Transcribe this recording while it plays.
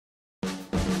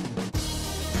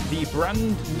the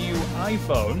brand new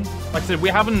iPhone. Like I said, we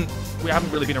haven't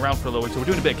really been around for a little while, so we're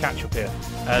doing a bit of catch up here.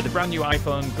 The brand new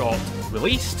iPhone got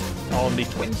released on the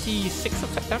 26th of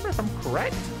September, if I'm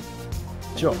correct.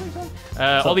 Sure.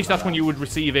 At least that's when you would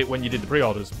receive it when you did the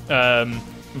pre-orders.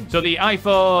 So the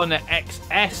iPhone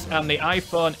XS and the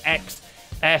iPhone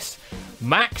XS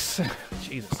Max.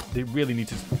 Jesus, they really need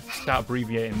to start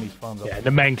abbreviating these phones. Yeah,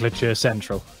 nomenclature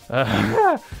central.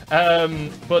 But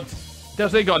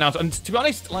they got announced, and to be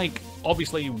honest, like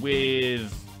obviously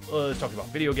with us talking about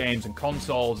video games and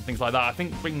consoles and things like that, I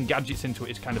think bringing gadgets into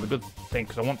it is kind of a good thing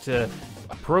because I want to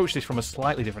approach this from a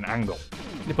slightly different angle.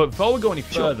 But before we go any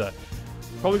further,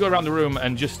 probably go around the room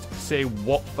and just say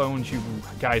what phones you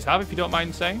guys have, if you don't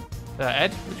mind saying.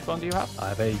 Ed, which phone do you have?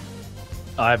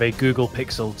 I have a Google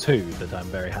Pixel 2 that I'm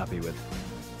very happy with.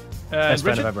 Best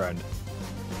phone I've ever owned.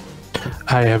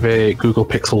 I have a Google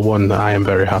Pixel 1 that I am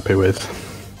very happy with.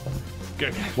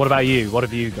 Good. What about you? What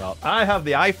have you got? I have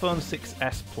the iPhone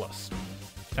 6S Plus.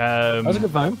 That's a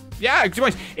good phone. Yeah, it's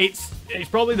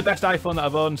probably the best iPhone that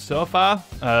I've owned so far.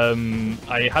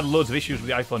 I had loads of issues with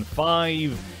the iPhone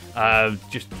 5.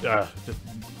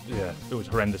 Yeah, it was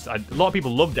horrendous. A lot of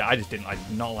people loved it. I did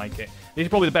not like it. This is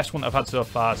probably the best one I've had so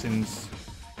far since...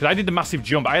 Because I did the massive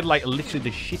jump. I had like literally the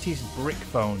shittiest brick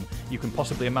phone you can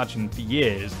possibly imagine for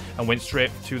years and went straight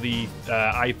to the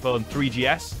iPhone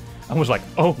 3GS and was like,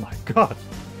 oh my god,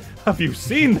 have you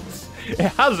seen this?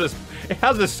 It has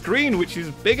a screen which is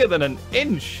bigger than 1.5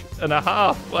 inches. So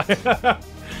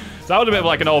I was a bit of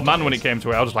like an old man when it came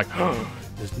to it. I was just like, oh,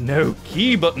 there's no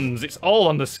key buttons. It's all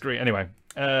on the screen. Anyway,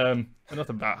 enough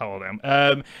about how old I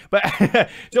am. But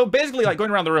so basically, like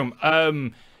going around the room,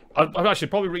 I should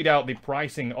probably read out the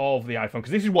pricing of the iPhone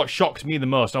because this is what shocked me the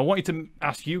most. I wanted to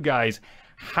ask you guys,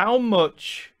 how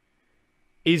much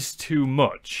is too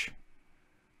much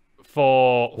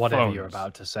for whatever phones? You're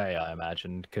about to say? I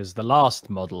imagine because the last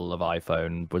model of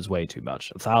iPhone was way too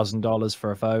much. $1,000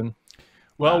 for a phone.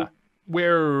 Well,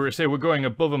 we're going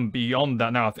above and beyond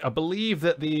that now. I believe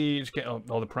that just get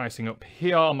all the pricing up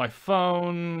here on my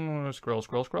phone. Scroll. Keep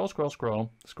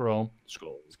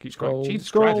scrolling.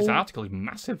 Jesus Christ, this article is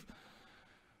massive.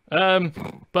 But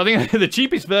I think the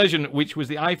cheapest version, which was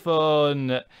the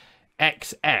iPhone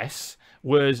XS,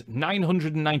 was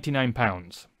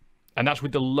 £999, and that's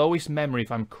with the lowest memory,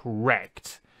 if I'm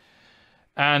correct.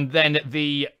 And then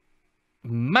the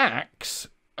Max,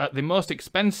 the most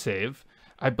expensive,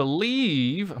 I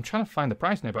believe, I'm trying to find the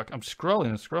price now, but I'm scrolling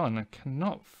and scrolling. I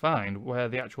cannot find where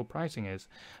the actual pricing is.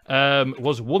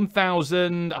 Was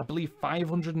 1,000, I believe,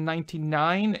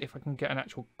 599. If I can get an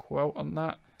actual quote on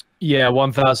that. Yeah,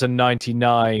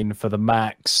 1,099 for the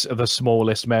Max, the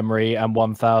smallest memory, and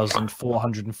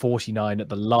 1,449 at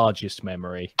the largest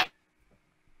memory.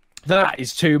 That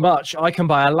is too much. I can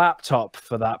buy a laptop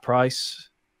for that price.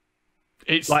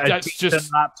 It's like that's a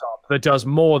just laptop that does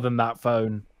more than that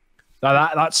phone.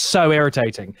 That's so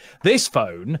irritating. This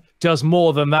phone does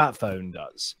more than that phone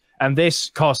does. And this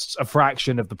costs a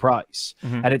fraction of the price.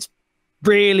 And it's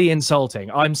really insulting.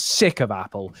 I'm sick of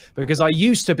Apple because I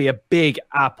used to be a big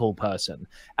Apple person.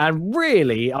 And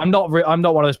really, I'm not one of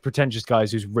those pretentious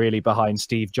guys who's really behind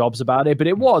Steve Jobs about it. But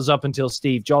it was up until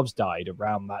Steve Jobs died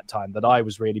around that time that I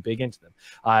was really big into them.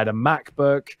 I had a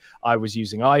MacBook. I was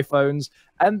using iPhones.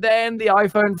 And then the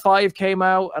iPhone 5 came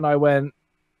out and I went,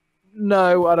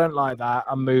 no, I don't like that.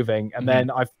 I'm moving. And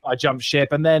then I jumped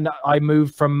ship. And then I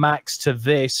moved from Max to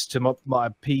this, to my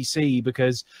PC,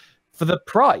 because for the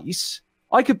price,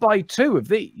 I could buy 2 of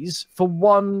these for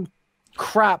one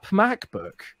crap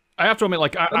MacBook. I have to admit,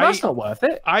 like, that's not worth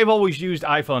it. I've always used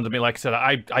iPhones. I mean, like I said,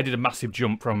 I did a massive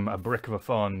jump from a brick of a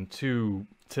phone to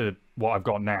what I've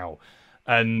got now.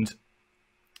 And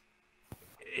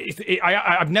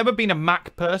I've never been a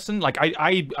Mac person. Like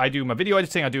I do my video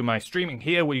editing, I do my streaming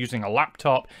here. We're using a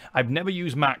laptop. I've never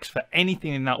used Macs for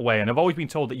anything in that way, and I've always been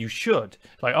told that you should.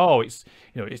 Like, oh, it's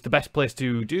it's the best place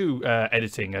to do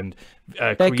editing and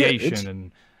creation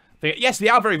and yes, they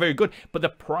are very, very good. But the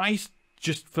price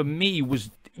just for me was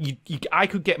I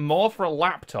could get more for a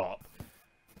laptop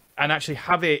and actually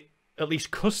have it at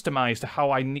least customized to how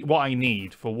what I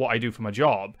need for what I do for my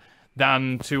job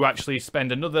than to actually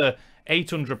spend another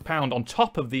 £800 on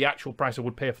top of the actual price I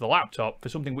would pay for the laptop for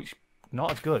something which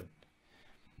not as good.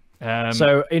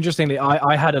 So interestingly,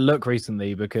 I had a look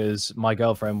recently because my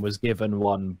girlfriend was given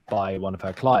one by one of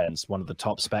her clients, one of the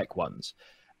top spec ones.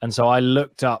 And so I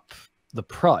looked up the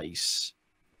price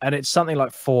and it's something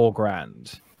like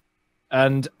 $4,000.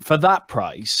 And for that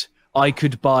price, I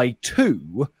could buy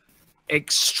 2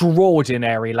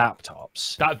 extraordinary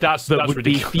laptops that would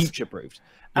be future-proofed.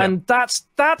 And that's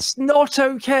not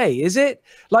okay, is it?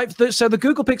 Like, so the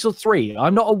Google Pixel 3,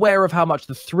 I'm not aware of how much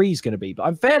the 3 is going to be, but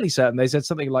I'm fairly certain they said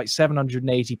something like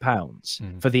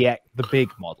 £780 for the big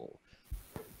model.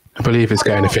 I believe it's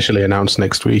getting officially announced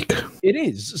next week. It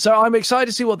is. So I'm excited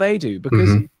to see what they do,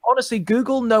 because honestly,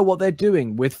 Google know what they're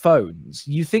doing with phones.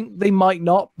 You think they might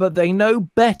not, but they know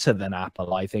better than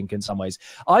Apple, I think, in some ways.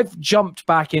 I've jumped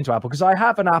back into Apple because I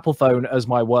have an Apple phone as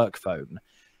my work phone.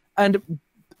 And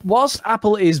whilst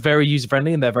Apple is very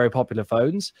user-friendly and they're very popular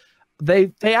phones,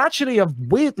 they actually are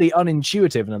weirdly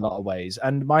unintuitive in a lot of ways.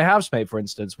 And my housemate, for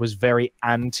instance, was very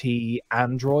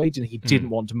anti-Android, and he didn't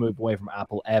want to move away from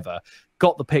Apple ever.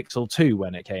 Got the Pixel 2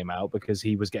 when it came out because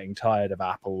he was getting tired of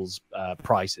Apple's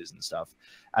prices and stuff.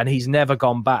 And he's never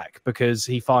gone back because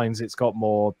he finds it's got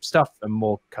more stuff and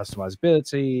more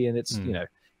customizability, and it's, you know,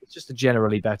 it's just a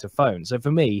generally better phone. So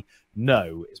for me,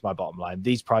 no is my bottom line.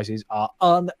 These prices are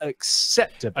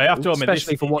unacceptable. I have to admit,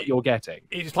 especially for what you're getting.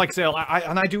 It's like I say,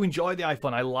 I do enjoy the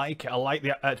iPhone. I like it. I like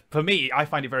the. For me, I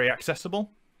find it very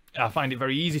accessible. I find it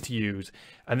very easy to use.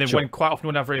 And then quite often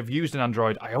whenever I've used an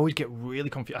Android, I always get really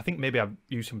confused. I think maybe I've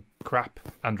used some crap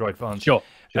Android phones. Sure.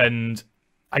 And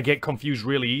I get confused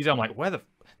really easy. I'm like, that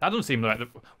doesn't seem like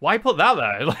why put that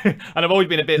there? And I've always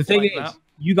been a bit. The thing like is, that.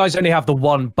 you guys only have the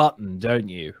one button, don't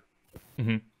you?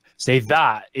 See,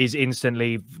 that is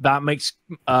instantly, that makes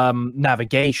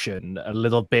navigation a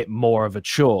little bit more of a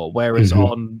chore. Whereas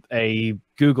on a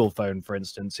Google phone, for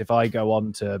instance, if I go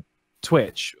on to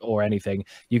Twitch or anything,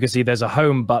 you can see there's a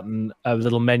home button, a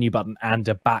little menu button, and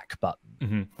a back button.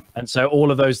 And so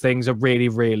all of those things are really,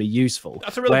 really useful.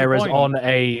 That's a really Whereas good point.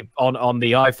 on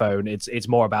the iPhone, it's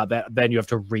more about that. Then you have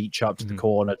to reach up to the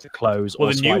corner to close. Well,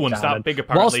 or the new swipe one's down. that big,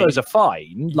 apparently. Whilst those are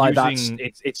fine, like using...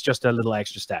 it's just a little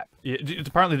extra step. It's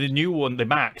apparently the new one, the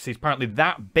Max, is apparently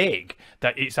that big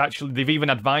that it's actually, they've even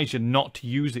advised you not to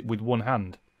use it with one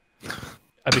hand.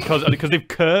 Because they've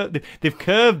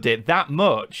curved it that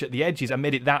much at the edges and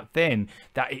made it that thin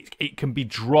that it can be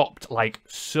dropped like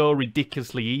so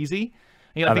ridiculously easy.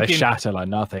 You know, they shatter like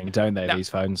nothing, don't they? These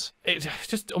phones. It's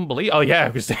just unbelievable. Oh yeah,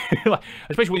 because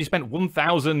especially when you spent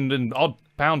 £1,000 and odd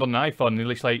on an iPhone,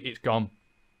 and it's like it's gone.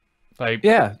 Like,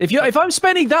 yeah, if I'm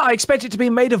spending that, I expect it to be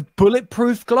made of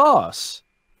bulletproof glass.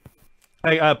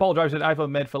 Hey, Paul Driver said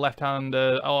iPhone made for left hand.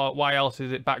 Why else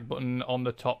is it back button on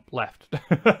the top left?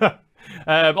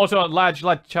 Also,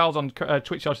 Lad Charles on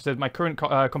Twitch also says my current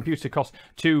computer costs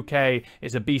 $2K.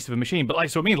 It's a beast of a machine. But like,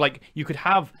 so it means like you could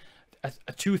have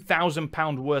a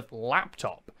 £2,000 worth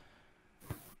laptop,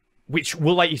 which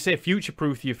will, like you say,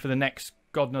 future-proof you for the next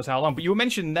God knows how long. But you were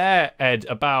mentioning there, Ed,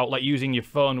 about like using your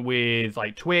phone with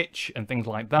like Twitch and things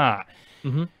like that.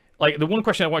 Like the one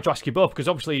question I wanted to ask you both, because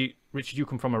obviously, Richard, you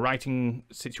come from a writing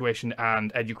situation,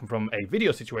 and Ed, you come from a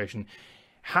video situation.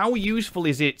 How useful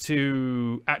is it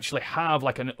to actually have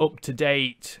like an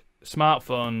up-to-date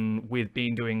smartphone with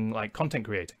doing like content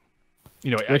creating? You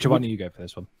know, Richard, why don't you go for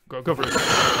this one? Go for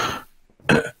it.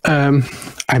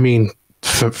 I mean,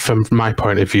 from my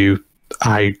point of view,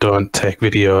 I don't take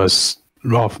videos,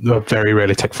 or very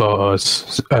rarely take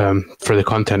photos for the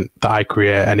content that I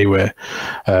create anyway.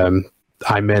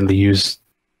 I mainly use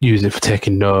it for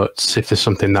taking notes if there's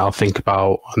something that I'll think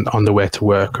about on the way to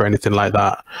work or anything like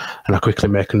that, and I quickly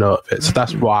make a note of it. So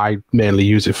that's what I mainly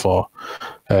use it for,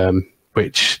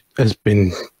 which has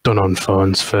been done on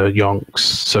phones for yonks.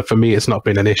 So for me, it's not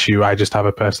been an issue. I just have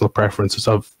a personal preference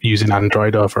of using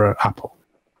Android over Apple.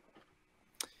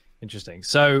 Interesting.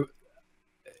 So,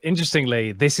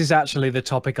 interestingly, this is actually the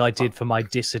topic I did for my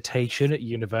dissertation at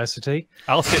university.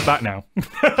 I'll sit back now.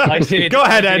 I did. Go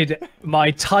ahead, Ed. My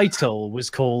title was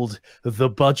called "The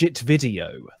Budget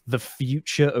Video: The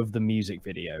Future of the Music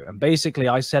Video," and basically,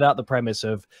 I set out the premise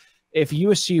of if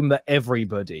you assume that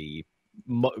everybody,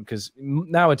 because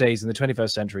nowadays in the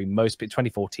 21st century,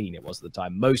 2014 it was at the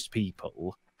time, most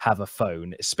people have a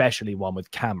phone, especially one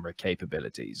with camera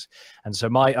capabilities. And so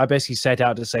I basically set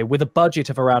out to say, with a budget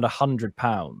of around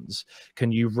 £100,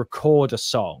 can you record a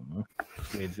song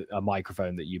with a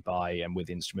microphone that you buy and with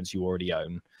instruments you already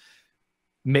own,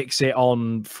 mix it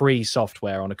on free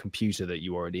software on a computer that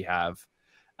you already have,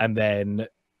 and then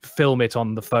film it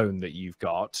on the phone that you've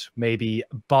got, maybe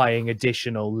buying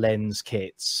additional lens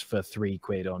kits for £3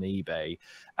 on eBay,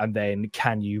 and then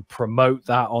can you promote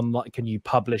that online? Can you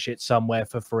publish it somewhere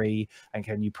for free, and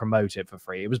can you promote it for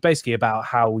free? It was basically about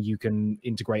how you can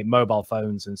integrate mobile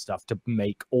phones and stuff to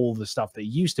make all the stuff that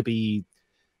used to be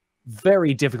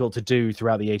very difficult to do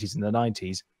throughout the 80s and the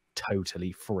 90s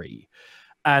totally free.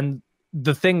 And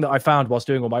the thing that I found whilst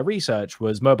doing all my research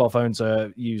was mobile phones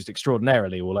are used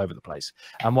extraordinarily all over the place.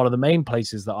 And one of the main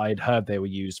places that I had heard they were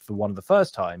used for one of the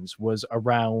first times was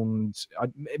around,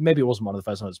 maybe it wasn't one of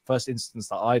the first times, first instance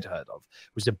that I'd heard of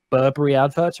was a Burberry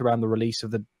advert around the release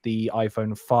of the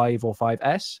iPhone 5 or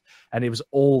 5S. And it was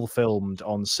all filmed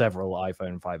on several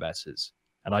iPhone 5Ss.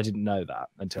 And I didn't know that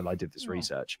until I did this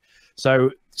research. So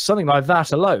something like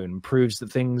that alone proves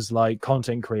that things like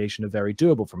content creation are very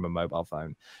doable from a mobile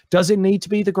phone. Does it need to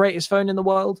be the greatest phone in the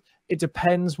world? It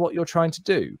depends what you're trying to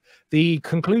do. The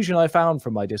conclusion I found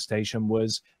from my dissertation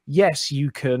was, yes,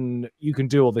 you can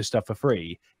do all this stuff for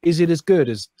free. Is it as good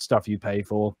as stuff you pay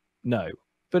for? No.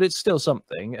 But it's still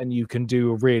something, and you can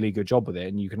do a really good job with it,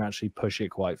 and you can actually push it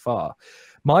quite far.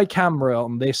 My camera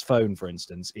on this phone, for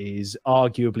instance, is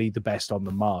arguably the best on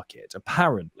the market.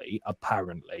 Apparently,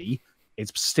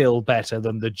 it's still better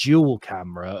than the dual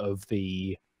camera of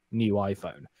the new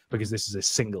iPhone, because this is a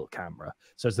single camera.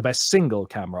 So it's the best single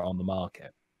camera on the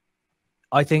market.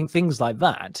 I think things like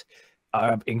that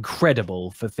are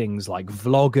incredible for things like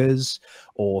vloggers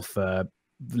or for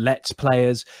Let's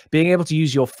Players. Being able to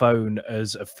use your phone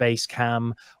as a face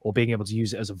cam or being able to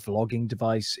use it as a vlogging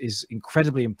device is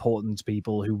incredibly important to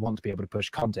people who want to be able to push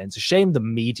content. It's a shame the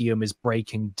medium is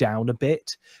breaking down a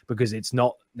bit because it's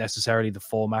not necessarily the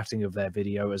formatting of their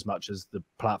video as much as the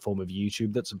platform of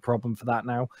YouTube that's a problem for that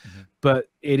now. But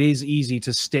it is easy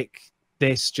to stick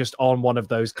this just on one of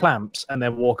those clamps and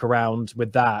then walk around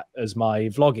with that as my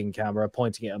vlogging camera,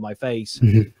 pointing it at my face.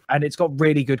 And it's got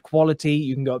really good quality.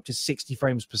 You can go up to 60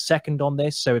 frames per second on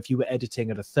this. So if you were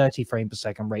editing at a 30 frame per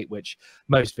second rate, which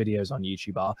most videos on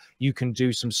YouTube are, you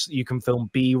can film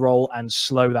B-roll and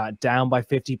slow that down by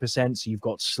 50%. So you've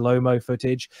got slow-mo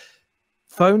footage.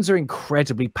 Phones are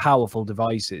incredibly powerful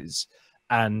devices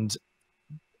and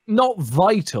not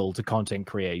vital to content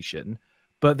creation,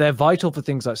 but they're vital for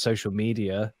things like social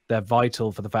media. They're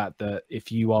vital for the fact that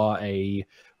if you are a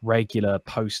regular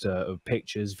poster of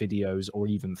pictures, videos, or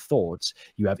even thoughts,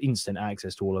 you have instant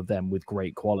access to all of them with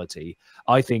great quality.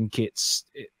 I think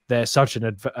they're such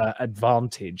an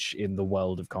advantage in the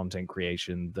world of content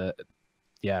creation that,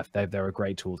 yeah, they're a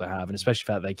great tool to have. And especially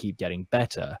the fact they keep getting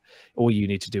better. All you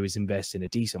need to do is invest in a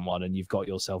decent one, and you've got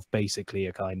yourself basically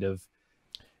a kind of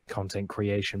content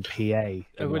creation PA. I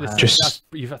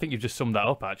think you've just summed that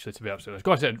up, actually, to be absolutely honest.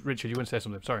 Go ahead, Richard, you want to say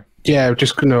something? Sorry. Yeah, I'm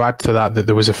just going to add to that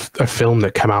there was a film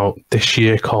that came out this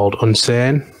year called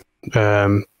Unsane.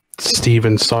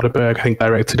 Steven Soderbergh, I think,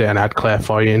 directed it and had Claire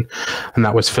Foy in, and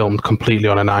that was filmed completely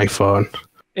on an iPhone.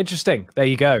 Interesting. There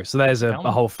you go. So there's a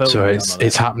whole film. So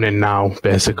it's happening now,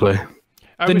 basically.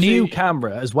 The new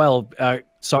camera as well.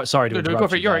 Sorry to interrupt. Go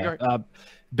for it. You're right.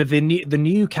 But the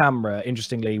new camera,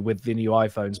 interestingly, with the new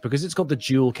iPhones, because it's got the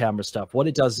dual camera stuff, what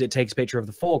it does is it takes a picture of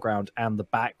the foreground and the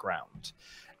background,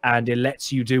 and it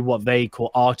lets you do what they call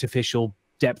artificial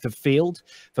depth of field.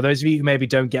 For those of you who maybe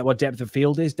don't get what depth of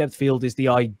field is the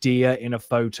idea in a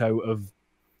photo of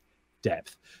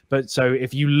depth. But so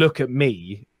if you look at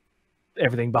me,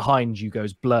 everything behind you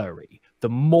goes blurry. The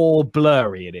more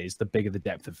blurry it is, the bigger the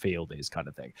depth of field is, kind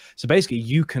of thing. So basically,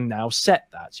 you can now set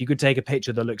that. So you could take a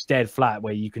picture that looks dead flat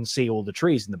where you can see all the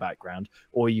trees in the background,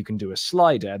 or you can do a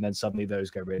slider and then suddenly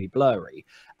those go really blurry.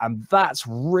 And that's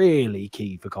really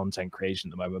key for content creation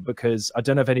at the moment, because I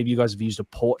don't know if any of you guys have used a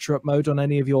portrait mode on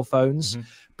any of your phones,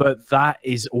 but that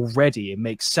is already, it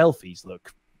makes selfies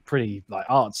look pretty like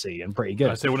artsy and pretty good.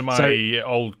 I say one of my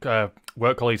old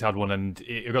work colleagues had one, and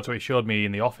it got to it showed me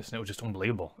in the office, and it was just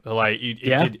unbelievable. Like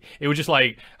it was just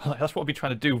like, that's what I'd be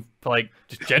trying to do, like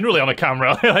just generally on a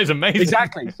camera. It's amazing.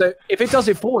 Exactly. So if it does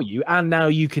it for you, and now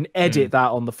you can edit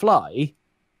that on the fly,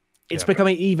 it's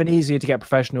becoming even easier to get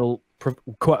professional,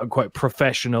 quote unquote,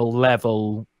 professional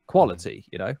level quality,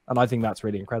 you know, and I think that's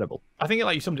really incredible. I think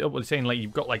like you summed it up with saying like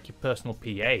you've got like your personal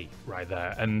PA right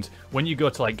there, and when you go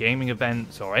to like gaming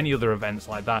events or any other events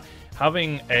like that,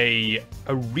 having a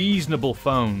reasonable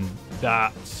phone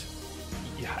that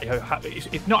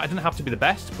it's not, it doesn't have to be the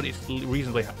best, but it's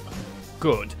reasonably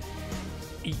good.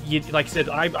 Like I said,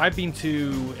 I've been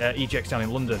to EGX down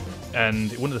in London, and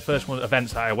one of the first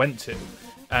events that I went to,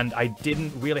 and I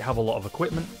didn't really have a lot of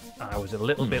equipment. I was a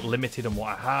little bit limited on what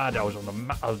I had. I was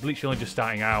literally only just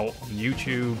starting out on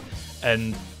YouTube,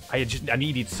 and I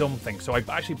needed something. So I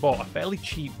actually bought a fairly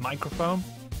cheap microphone,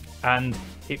 and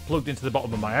it plugged into the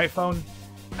bottom of my iPhone.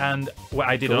 And what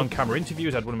I did on-camera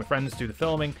interviews, I had one of my friends do the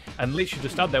filming, and literally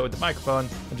just stood there with the microphone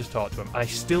and just talked to him. I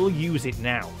still use it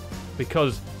now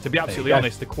because, to be absolutely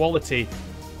honest, the quality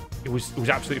it was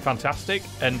absolutely fantastic.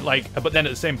 And like, but then at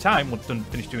the same time, once done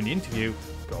finished doing the interview,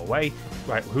 go away.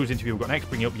 Right, whose interview we've got next?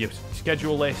 Bring up your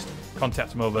schedule list,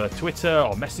 contact them over Twitter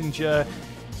or Messenger.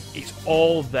 it's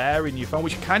all there in your phone,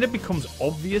 which kind of becomes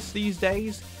obvious these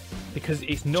days because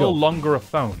it's no Sure. longer a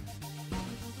phone.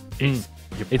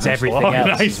 It's everything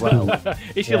else as well.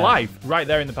 It's your life right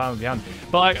there in the palm of your hand.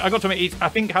 But I got to admit, I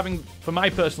think for my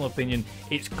personal opinion,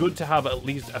 it's good to have at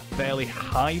least a fairly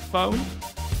high phone.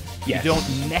 Yes. You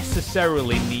don't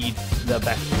necessarily need the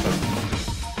best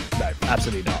phone. No,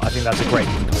 absolutely not. I think that's a great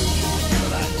conclusion for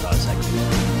that entire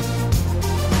segment.